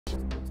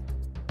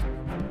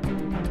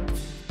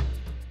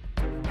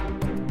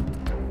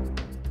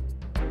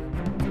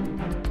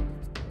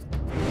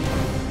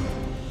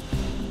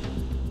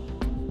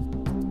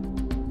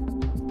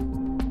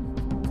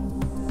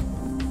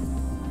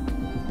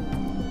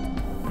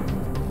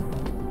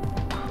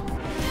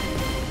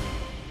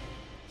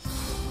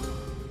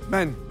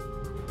Men,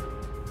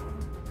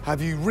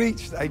 have you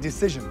reached a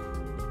decision?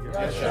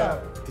 Yes,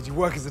 chef. Did you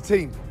work as a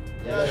team?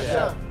 Yes,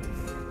 chef.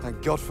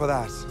 Thank God for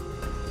that.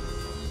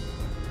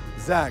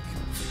 Zach,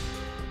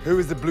 who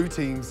is the blue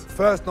team's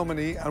first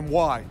nominee and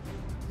why?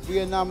 We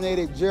had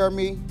nominated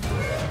Jeremy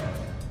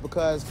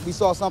because we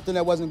saw something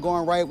that wasn't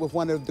going right with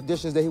one of the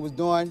dishes that he was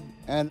doing,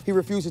 and he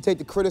refused to take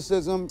the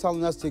criticism,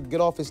 telling us to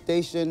get off his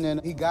station, and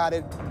he got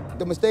it.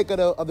 The mistake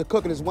of the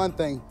cooking is one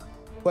thing,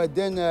 but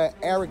then the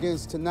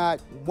arrogance to not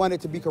want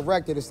it to be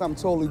corrected is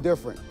something totally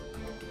different.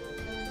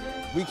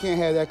 We can't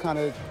have that kind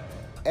of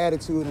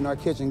attitude in our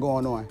kitchen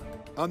going on.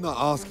 I'm not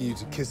asking you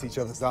to kiss each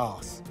other's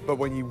ass, but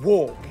when you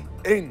walk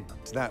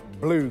into that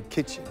blue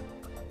kitchen,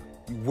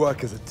 you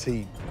work as a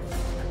team.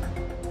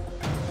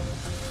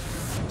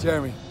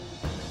 Jeremy,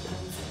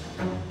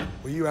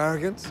 were you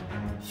arrogant?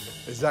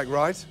 Is that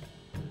right?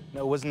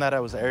 No, it wasn't that I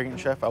was arrogant,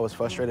 chef. I was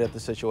frustrated at the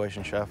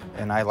situation, chef,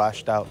 and I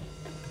lashed out.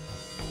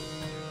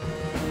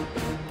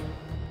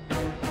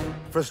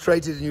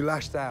 Frustrated and you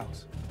lashed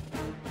out.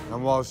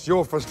 And whilst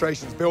your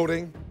frustration's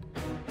building,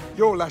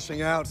 you're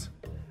lashing out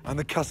and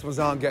the customers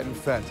aren't getting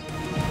fed.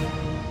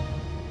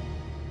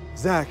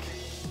 Zach,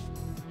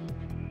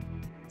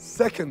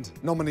 second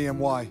nominee and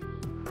why?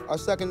 Our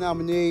second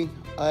nominee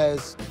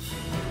is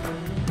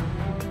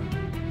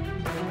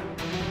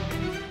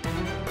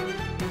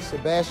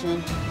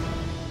Sebastian.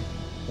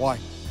 Why?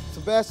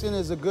 Sebastian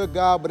is a good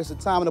guy, but it's a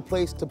time and a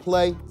place to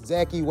play.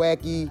 Zacky,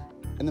 wacky,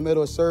 in the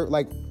middle of serve.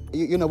 Like,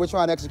 you know, we're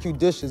trying to execute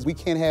dishes. We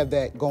can't have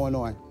that going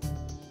on.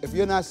 If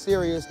you're not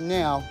serious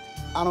now,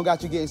 I don't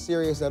got you getting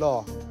serious at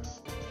all.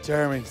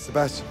 Jeremy,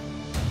 Sebastian,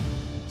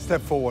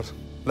 step forward.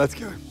 Let's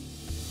go.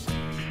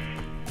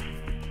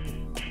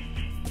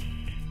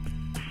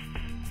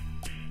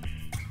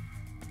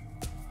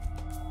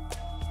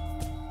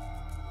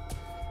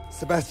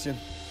 Sebastian,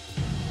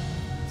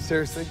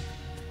 seriously?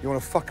 You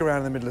want to fuck around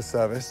in the middle of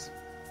service?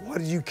 Why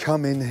did you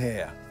come in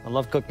here? I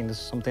love cooking. This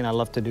is something I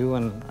love to do,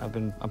 and I've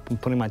been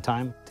putting my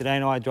time. Today I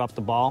know I dropped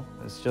the ball.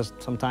 It's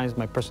just sometimes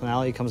my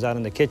personality comes out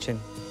in the kitchen.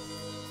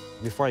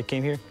 Before I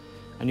came here,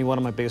 I knew one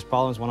of my biggest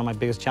problems, one of my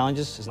biggest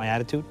challenges is my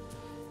attitude,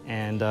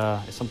 and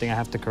it's something I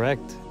have to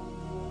correct.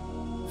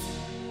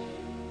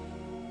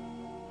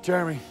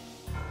 Jeremy,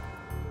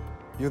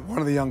 you're one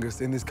of the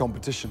youngest in this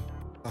competition.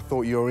 I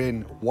thought you were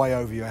in way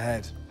over your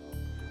head.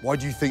 Why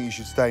do you think you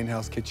should stay in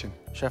Hell's Kitchen?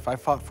 Chef, I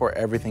fought for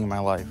everything in my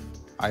life.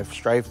 I've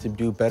strived to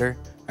do better.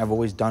 I've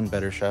always done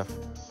better, chef.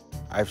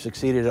 I've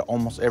succeeded at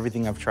almost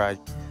everything I've tried.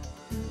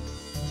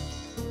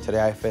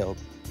 Today I failed.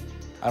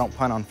 I don't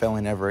plan on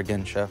failing ever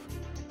again, chef.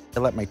 I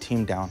let my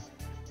team down,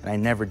 and I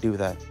never do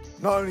that.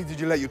 Not only did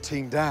you let your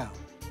team down,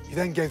 you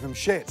then gave them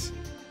shit.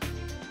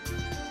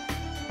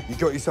 You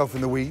got yourself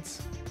in the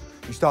weeds.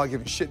 You started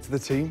giving shit to the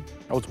team.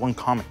 That was one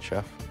comment,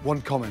 chef.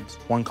 One comment.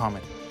 One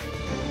comment.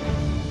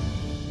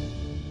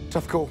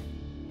 Tough call.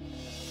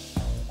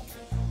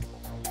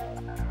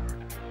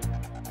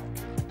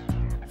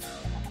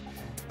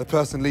 The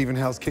person leaving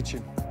Hell's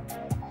Kitchen.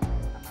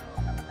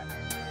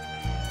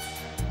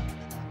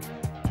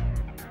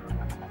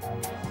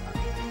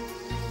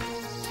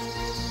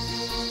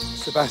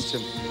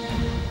 Sebastian,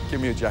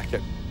 give me a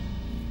jacket.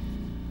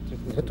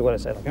 That's what I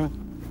said, okay,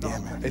 man?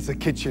 Damn it. It's a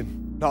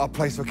kitchen, not a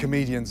place for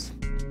comedians.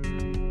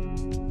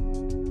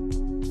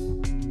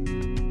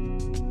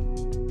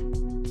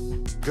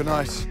 Good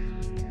night.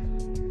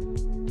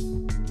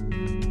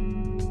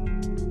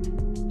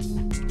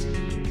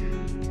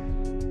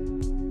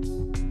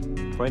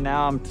 Right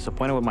now, I'm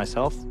disappointed with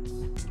myself.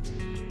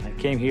 I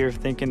came here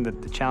thinking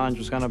that the challenge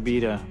was gonna be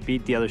to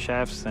beat the other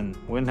chefs and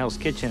win Hell's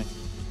Kitchen.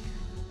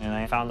 And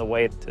I found a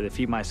way to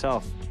defeat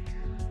myself.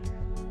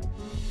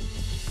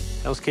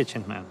 Hell's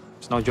Kitchen, man.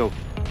 It's no joke.